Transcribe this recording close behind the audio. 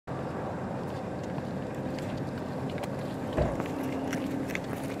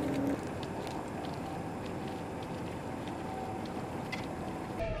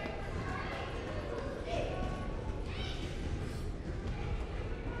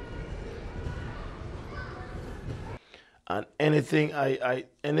And anything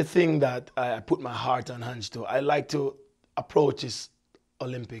anything that I put my heart and hands to, I like to approach this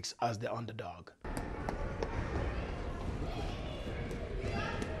Olympics as the underdog.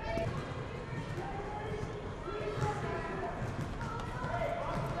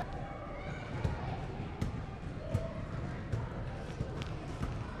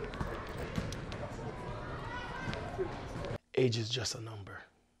 Age is just a number.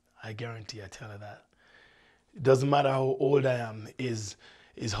 I guarantee I tell her that. It doesn't matter how old I am, is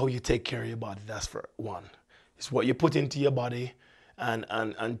how you take care of your body. That's for one. It's what you put into your body,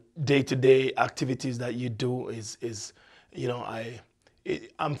 and day-to-day activities that you do is you know,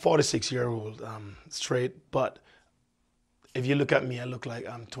 I'm 46-year-old, straight, but if you look at me, I look like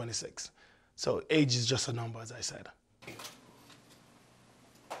I'm 26. So age is just a number, as I said.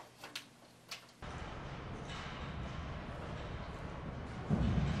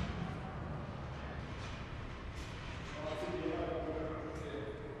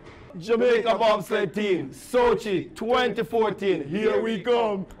 Jamaica bobsled team, Sochi 2014, here we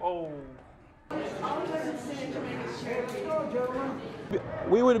come. Oh.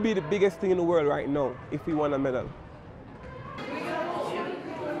 We would be the biggest thing in the world right now if we won a medal.